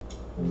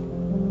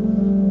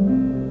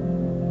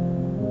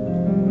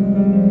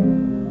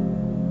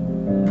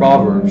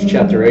Proverbs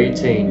chapter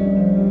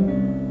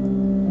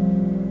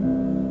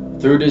 18.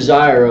 Through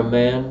desire a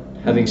man,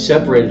 having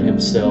separated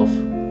himself,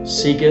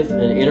 seeketh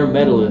and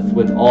intermeddleth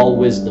with all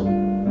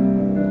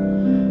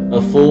wisdom.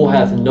 A fool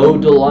hath no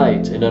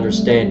delight in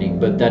understanding,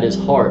 but that his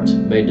heart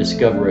may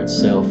discover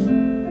itself.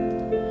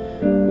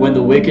 When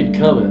the wicked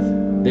cometh,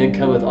 then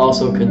cometh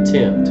also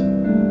contempt,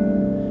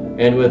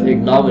 and with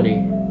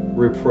ignominy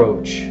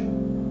reproach.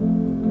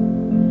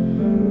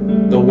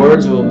 The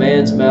words of a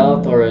man's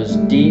mouth are as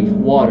deep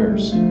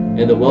waters,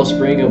 and the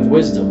wellspring of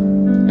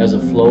wisdom as a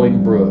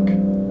flowing brook.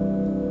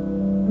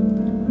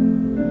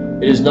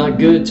 It is not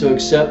good to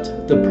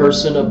accept the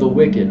person of the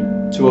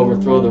wicked, to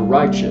overthrow the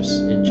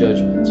righteous in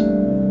judgment.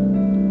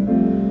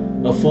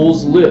 A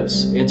fool's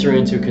lips enter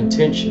into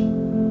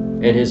contention,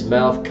 and his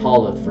mouth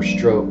calleth for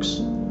strokes.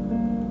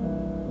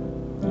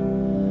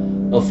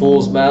 A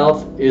fool's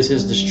mouth is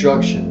his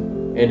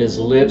destruction, and his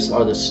lips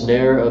are the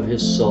snare of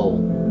his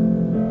soul.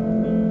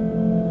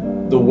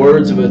 The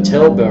words of a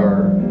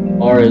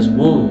talebearer are as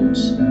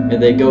wounds, and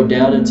they go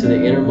down into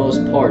the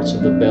innermost parts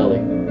of the belly.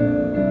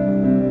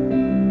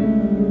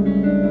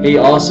 He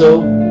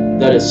also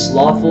that is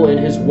slothful in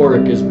his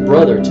work is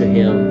brother to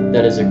him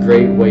that is a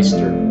great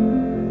waster.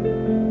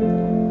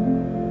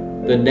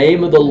 The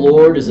name of the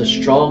Lord is a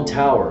strong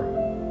tower.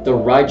 The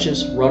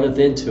righteous runneth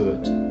into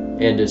it,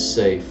 and is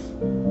safe.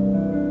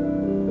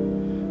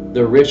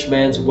 The rich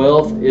man's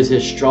wealth is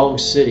his strong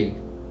city,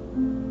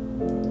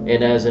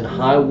 and as an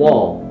high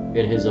wall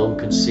in his own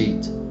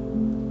conceit.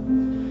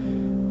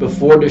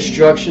 Before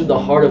destruction the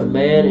heart of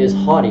man is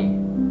haughty,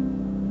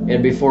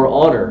 and before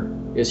honor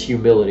is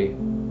humility.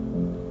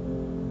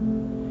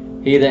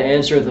 He that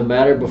answereth a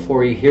matter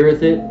before he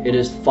heareth it, it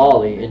is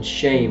folly and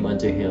shame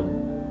unto him.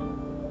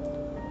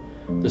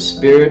 The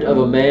spirit of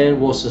a man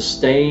will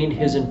sustain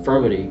his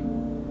infirmity,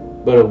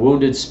 but a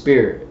wounded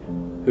spirit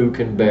who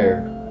can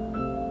bear?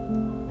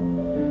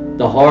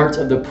 The heart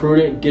of the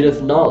prudent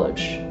getteth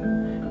knowledge,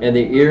 and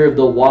the ear of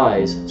the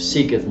wise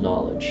seeketh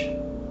knowledge.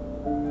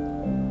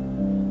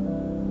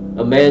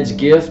 A man's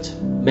gift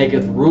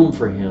maketh room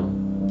for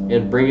him,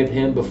 and bringeth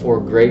him before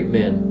great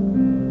men.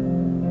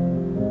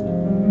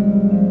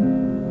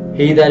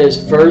 He that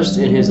is first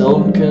in his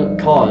own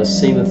cause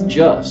seemeth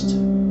just,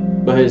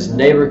 but his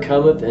neighbor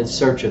cometh and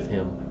searcheth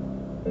him.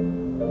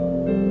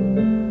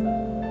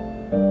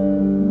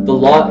 The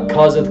lot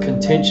causeth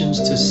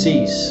contentions to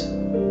cease,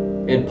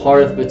 and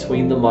parteth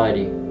between the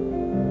mighty.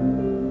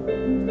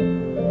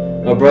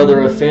 A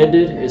brother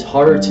offended is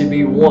harder to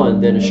be won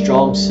than a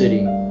strong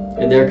city,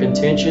 and their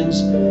contentions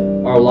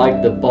are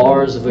like the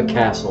bars of a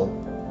castle.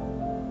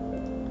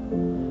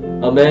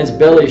 A man's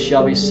belly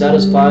shall be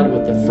satisfied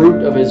with the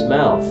fruit of his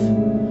mouth,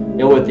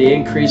 and with the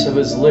increase of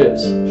his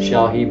lips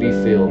shall he be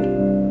filled.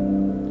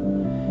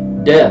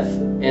 Death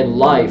and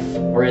life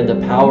are in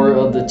the power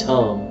of the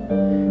tongue,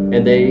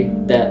 and they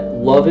that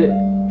love it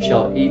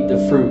shall eat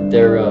the fruit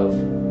thereof.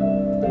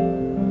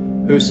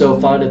 Whoso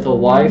findeth a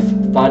wife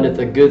findeth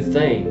a good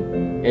thing,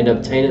 and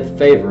obtaineth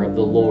favor of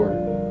the Lord.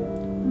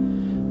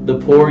 The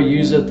poor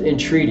useth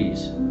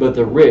entreaties, but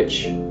the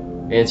rich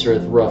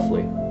answereth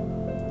roughly.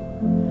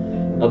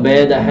 A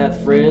man that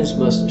hath friends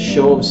must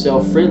show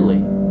himself friendly,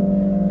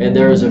 and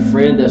there is a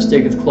friend that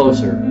sticketh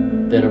closer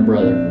than a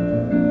brother.